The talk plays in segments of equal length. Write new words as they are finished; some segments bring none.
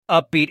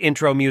upbeat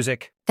intro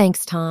music.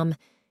 Thanks, Tom.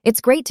 It's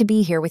great to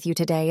be here with you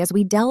today as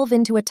we delve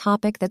into a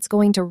topic that's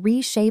going to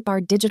reshape our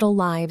digital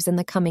lives in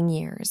the coming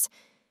years.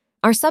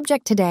 Our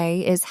subject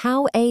today is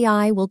how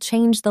AI will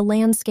change the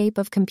landscape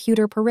of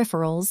computer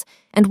peripherals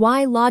and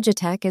why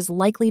Logitech is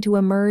likely to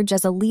emerge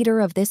as a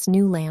leader of this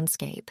new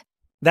landscape.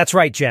 That's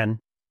right, Jen.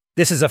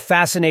 This is a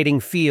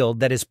fascinating field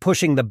that is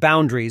pushing the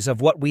boundaries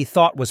of what we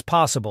thought was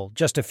possible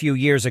just a few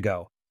years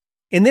ago.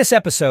 In this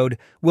episode,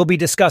 we'll be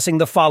discussing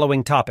the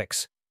following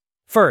topics.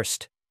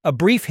 First, a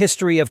brief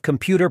history of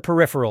computer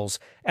peripherals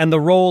and the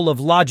role of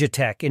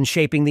Logitech in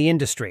shaping the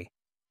industry.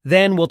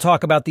 Then we'll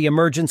talk about the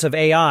emergence of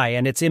AI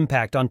and its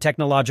impact on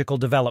technological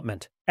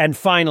development. And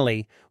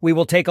finally, we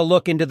will take a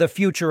look into the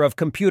future of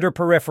computer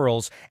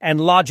peripherals and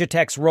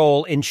Logitech's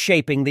role in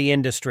shaping the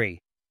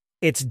industry.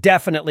 It's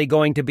definitely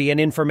going to be an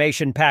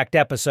information-packed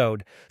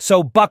episode,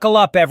 so buckle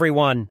up,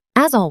 everyone!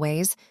 As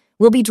always,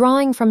 we'll be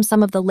drawing from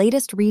some of the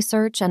latest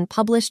research and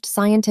published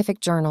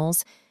scientific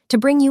journals to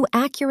bring you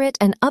accurate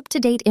and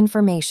up-to-date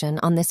information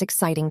on this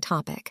exciting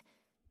topic.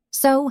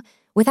 So,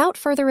 without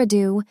further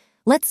ado,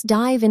 let's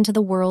dive into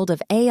the world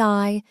of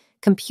AI,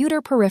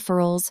 computer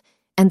peripherals,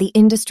 and the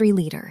industry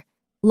leader,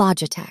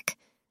 Logitech.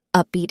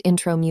 Upbeat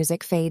intro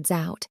music fades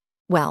out.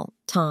 Well,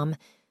 Tom,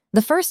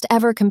 the first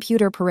ever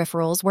computer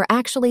peripherals were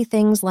actually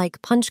things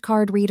like punch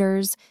card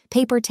readers,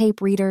 paper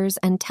tape readers,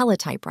 and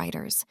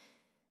teletypewriters.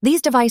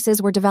 These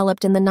devices were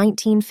developed in the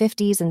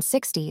 1950s and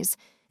 60s,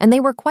 and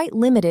they were quite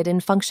limited in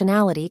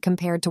functionality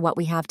compared to what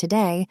we have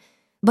today.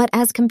 But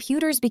as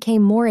computers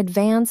became more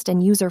advanced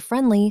and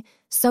user-friendly,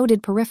 so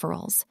did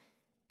peripherals.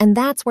 And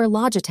that's where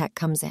Logitech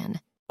comes in.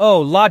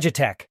 Oh,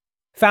 Logitech!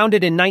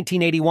 Founded in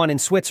 1981 in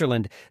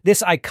Switzerland,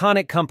 this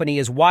iconic company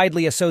is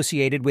widely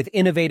associated with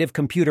innovative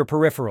computer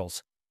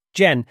peripherals.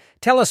 Jen,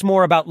 tell us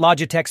more about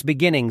Logitech's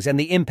beginnings and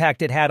the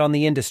impact it had on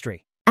the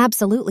industry.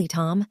 Absolutely,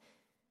 Tom.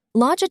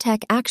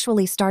 Logitech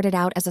actually started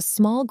out as a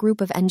small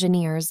group of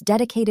engineers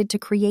dedicated to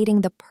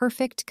creating the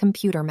perfect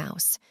computer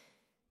mouse.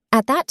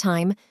 At that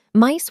time,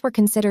 mice were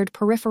considered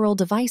peripheral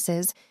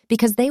devices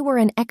because they were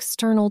an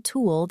external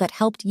tool that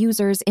helped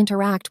users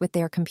interact with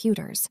their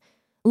computers.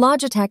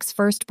 Logitech's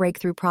first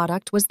breakthrough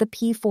product was the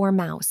P4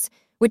 mouse,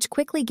 which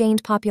quickly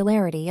gained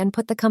popularity and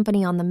put the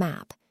company on the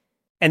map.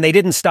 And they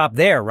didn't stop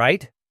there,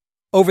 right?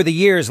 Over the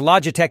years,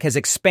 Logitech has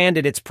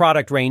expanded its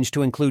product range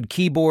to include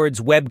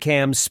keyboards,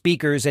 webcams,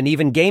 speakers, and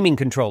even gaming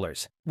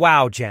controllers.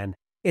 Wow, Jen.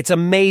 It's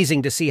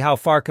amazing to see how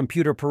far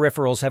computer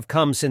peripherals have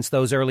come since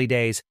those early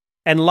days,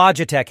 and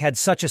Logitech had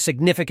such a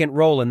significant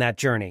role in that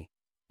journey.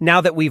 Now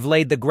that we've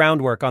laid the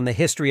groundwork on the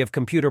history of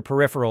computer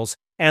peripherals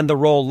and the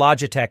role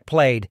Logitech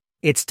played,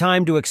 it's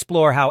time to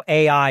explore how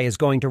AI is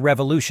going to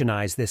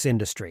revolutionize this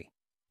industry.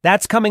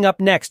 That's coming up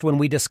next when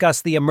we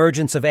discuss the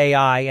emergence of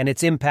AI and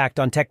its impact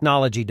on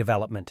technology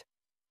development.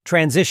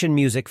 Transition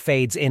music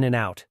fades in and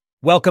out.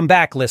 Welcome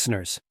back,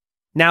 listeners.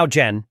 Now,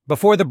 Jen,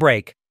 before the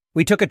break,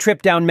 we took a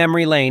trip down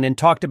memory lane and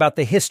talked about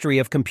the history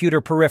of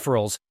computer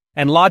peripherals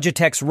and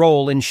Logitech's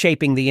role in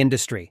shaping the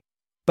industry.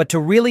 But to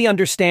really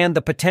understand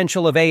the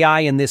potential of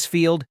AI in this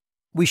field,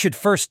 we should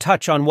first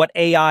touch on what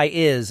AI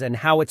is and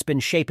how it's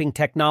been shaping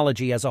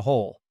technology as a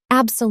whole.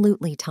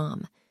 Absolutely,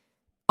 Tom.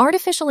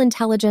 Artificial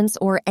intelligence,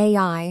 or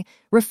AI,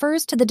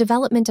 refers to the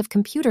development of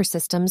computer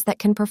systems that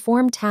can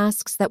perform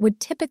tasks that would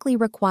typically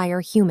require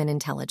human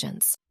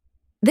intelligence.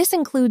 This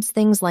includes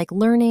things like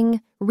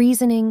learning,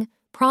 reasoning,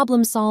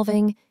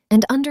 problem-solving,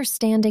 and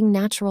understanding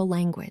natural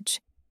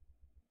language.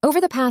 Over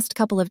the past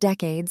couple of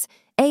decades,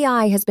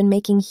 AI has been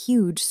making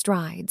huge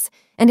strides,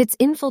 and it's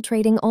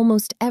infiltrating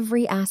almost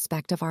every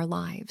aspect of our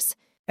lives.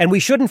 And we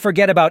shouldn't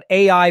forget about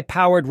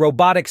AI-powered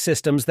robotic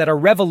systems that are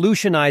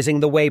revolutionizing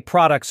the way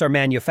products are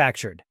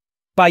manufactured.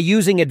 By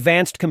using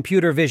advanced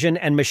computer vision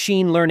and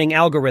machine learning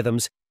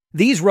algorithms,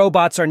 these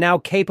robots are now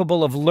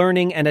capable of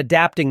learning and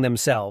adapting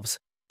themselves,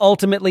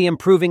 ultimately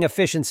improving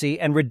efficiency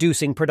and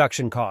reducing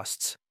production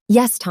costs.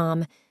 Yes,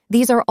 Tom,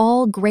 these are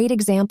all great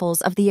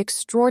examples of the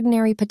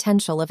extraordinary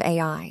potential of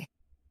AI.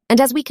 And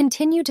as we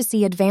continue to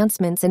see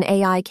advancements in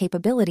AI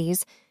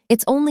capabilities,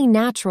 it's only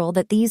natural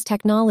that these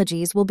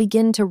technologies will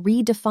begin to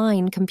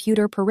redefine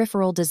computer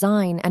peripheral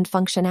design and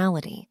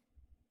functionality.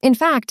 In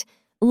fact,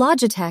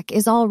 Logitech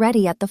is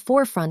already at the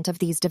forefront of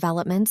these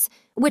developments,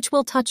 which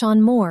we'll touch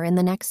on more in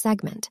the next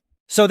segment.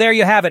 So there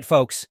you have it,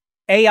 folks.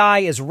 AI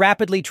is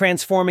rapidly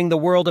transforming the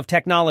world of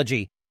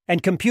technology,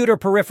 and computer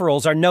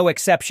peripherals are no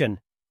exception.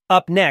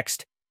 Up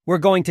next, we're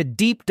going to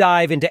deep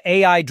dive into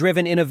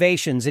AI-driven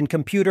innovations in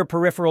computer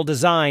peripheral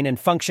design and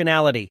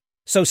functionality.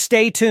 So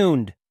stay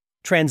tuned.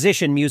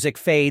 Transition music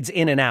fades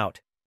in and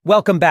out.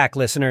 Welcome back,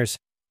 listeners.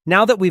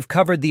 Now that we've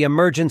covered the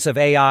emergence of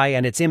AI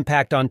and its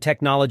impact on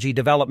technology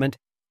development,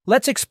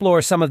 let's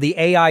explore some of the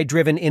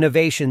AI-driven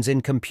innovations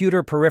in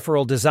computer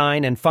peripheral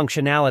design and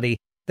functionality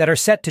that are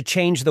set to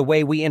change the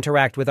way we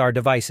interact with our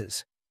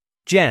devices.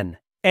 Jen,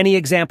 any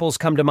examples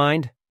come to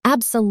mind?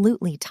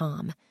 Absolutely,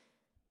 Tom.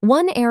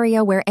 One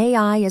area where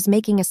AI is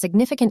making a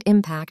significant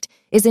impact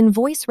is in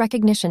voice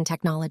recognition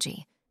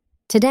technology.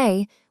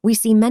 Today, we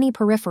see many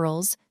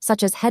peripherals,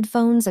 such as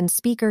headphones and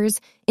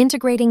speakers,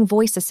 integrating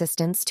voice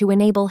assistants to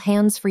enable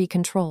hands-free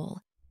control.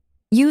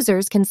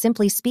 Users can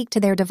simply speak to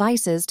their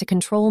devices to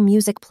control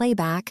music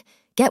playback,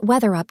 get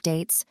weather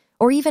updates,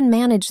 or even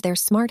manage their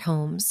smart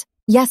homes.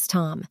 Yes,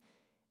 Tom.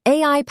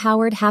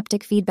 AI-powered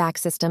haptic feedback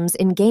systems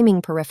in gaming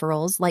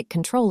peripherals, like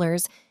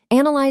controllers,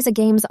 analyze a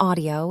game's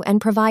audio and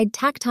provide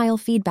tactile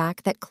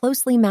feedback that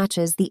closely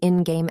matches the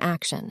in-game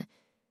action.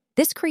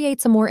 This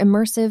creates a more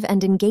immersive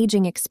and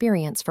engaging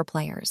experience for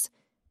players.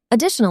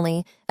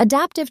 Additionally,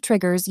 adaptive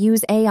triggers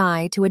use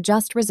AI to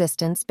adjust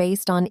resistance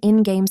based on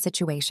in-game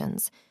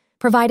situations,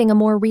 providing a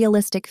more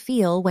realistic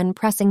feel when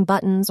pressing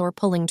buttons or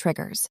pulling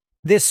triggers.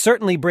 This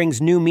certainly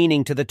brings new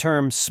meaning to the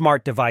term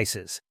smart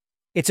devices.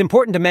 It's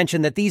important to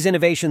mention that these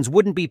innovations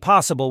wouldn't be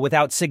possible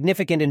without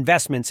significant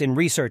investments in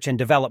research and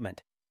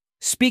development.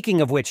 Speaking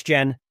of which,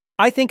 Jen,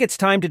 I think it's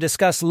time to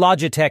discuss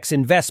Logitech's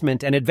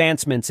investment and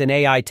advancements in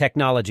AI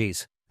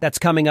technologies. That's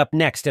coming up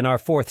next in our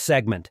fourth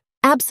segment.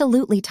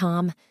 Absolutely,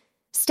 Tom.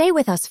 Stay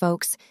with us,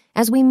 folks,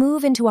 as we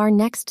move into our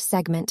next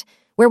segment,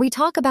 where we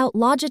talk about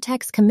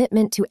Logitech's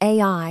commitment to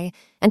AI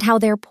and how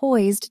they're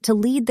poised to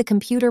lead the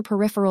computer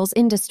peripherals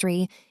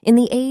industry in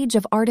the age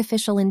of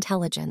artificial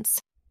intelligence.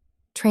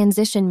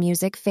 Transition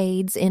music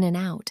fades in and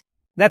out.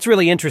 That's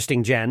really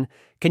interesting, Jen.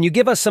 Can you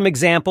give us some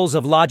examples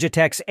of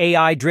Logitech's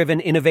AI-driven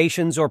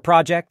innovations or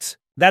projects?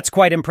 That's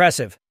quite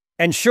impressive,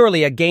 and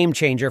surely a game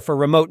changer for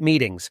remote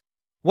meetings.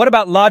 What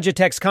about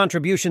Logitech's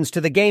contributions to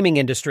the gaming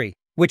industry,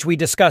 which we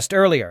discussed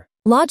earlier?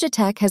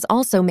 Logitech has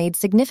also made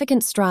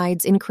significant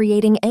strides in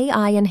creating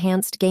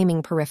AI-enhanced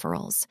gaming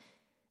peripherals.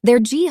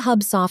 Their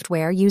G-Hub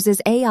software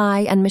uses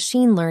AI and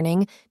machine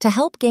learning to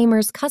help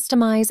gamers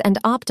customize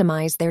and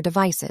optimize their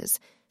devices,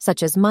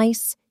 such as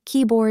mice,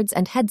 keyboards,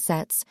 and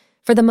headsets,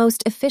 for the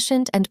most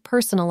efficient and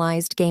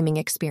personalized gaming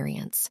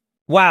experience.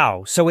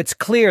 Wow, so it's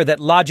clear that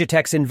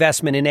Logitech's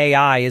investment in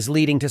AI is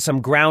leading to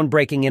some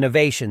groundbreaking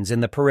innovations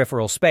in the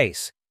peripheral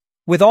space.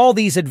 With all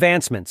these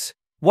advancements,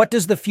 what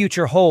does the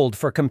future hold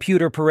for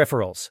computer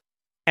peripherals?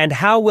 And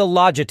how will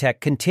Logitech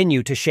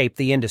continue to shape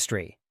the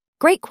industry?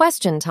 Great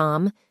question,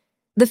 Tom.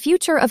 The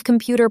future of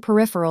computer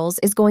peripherals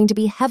is going to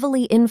be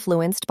heavily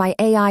influenced by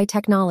AI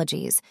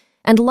technologies,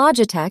 and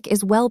Logitech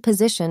is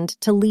well-positioned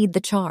to lead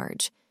the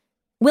charge.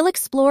 We'll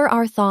explore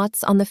our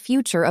thoughts on the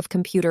future of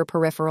computer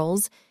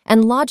peripherals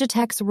and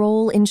Logitech's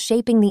role in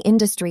shaping the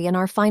industry in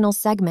our final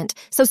segment,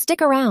 so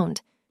stick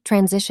around.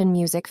 Transition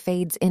music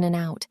fades in and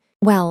out.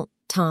 Well,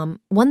 Tom,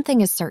 one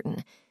thing is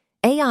certain.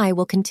 AI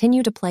will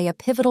continue to play a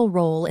pivotal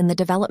role in the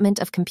development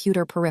of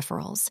computer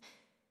peripherals.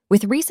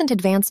 With recent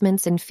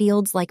advancements in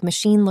fields like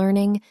machine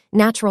learning,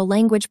 natural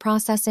language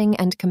processing,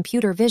 and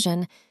computer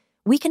vision,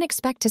 we can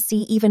expect to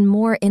see even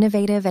more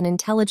innovative and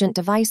intelligent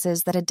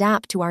devices that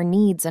adapt to our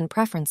needs and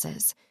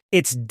preferences.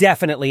 It's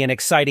definitely an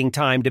exciting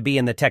time to be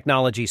in the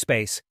technology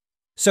space.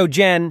 So,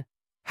 Jen,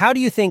 how do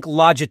you think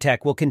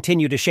Logitech will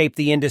continue to shape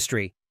the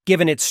industry,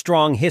 given its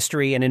strong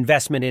history and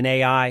investment in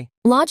AI?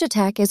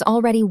 Logitech is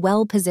already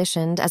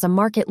well-positioned as a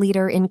market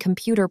leader in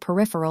computer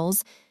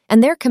peripherals,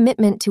 and their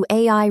commitment to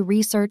AI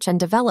research and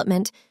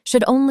development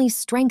should only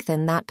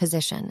strengthen that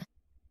position.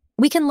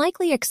 We can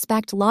likely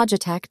expect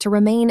Logitech to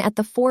remain at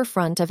the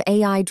forefront of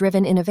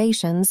AI-driven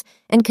innovations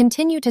and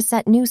continue to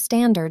set new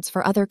standards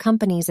for other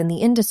companies in the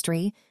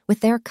industry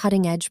with their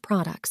cutting-edge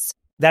products.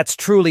 That's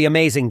truly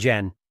amazing,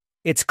 Jen.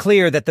 It's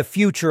clear that the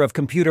future of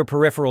computer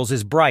peripherals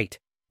is bright,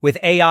 with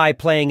AI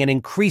playing an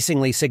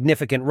increasingly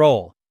significant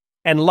role,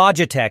 and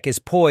Logitech is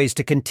poised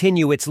to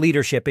continue its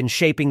leadership in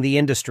shaping the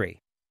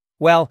industry.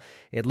 Well,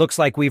 it looks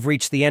like we've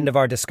reached the end of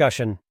our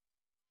discussion.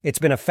 It's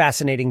been a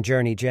fascinating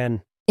journey,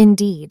 Jen.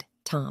 Indeed,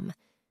 Tom.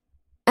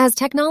 As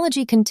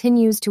technology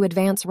continues to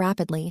advance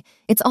rapidly,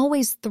 it's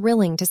always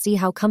thrilling to see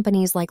how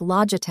companies like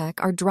Logitech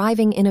are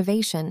driving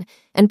innovation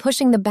and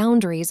pushing the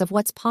boundaries of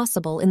what's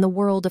possible in the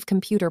world of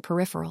computer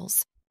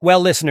peripherals. Well,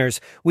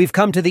 listeners, we've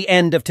come to the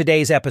end of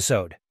today's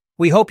episode.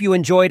 We hope you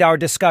enjoyed our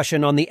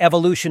discussion on the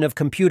evolution of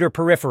computer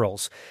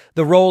peripherals,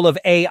 the role of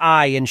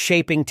AI in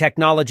shaping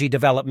technology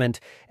development,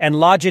 and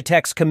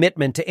Logitech's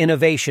commitment to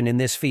innovation in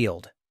this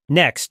field.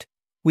 Next,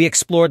 we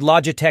explored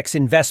Logitech's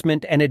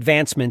investment and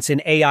advancements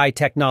in AI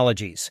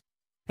technologies,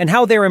 and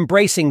how they're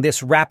embracing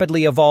this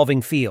rapidly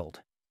evolving field.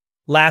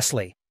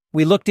 Lastly,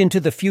 we looked into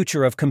the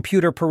future of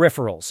computer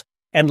peripherals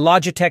and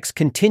Logitech's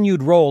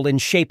continued role in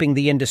shaping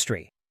the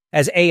industry,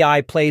 as AI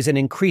plays an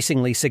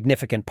increasingly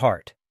significant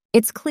part.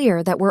 It's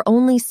clear that we're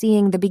only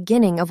seeing the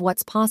beginning of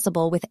what's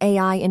possible with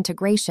AI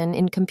integration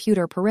in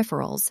computer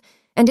peripherals,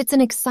 and it's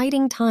an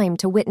exciting time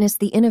to witness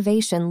the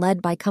innovation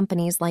led by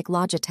companies like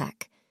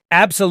Logitech.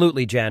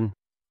 Absolutely, Jen.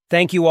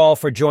 Thank you all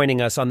for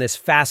joining us on this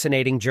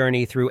fascinating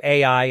journey through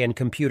AI and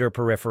computer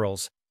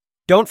peripherals.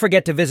 Don't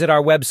forget to visit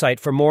our website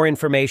for more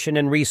information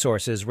and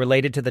resources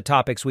related to the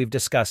topics we've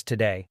discussed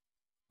today.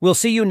 We'll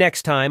see you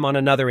next time on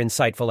another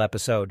insightful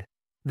episode.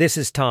 This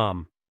is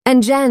Tom.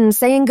 And Jen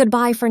saying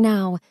goodbye for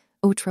now.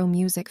 Outro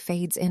music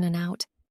fades in and out.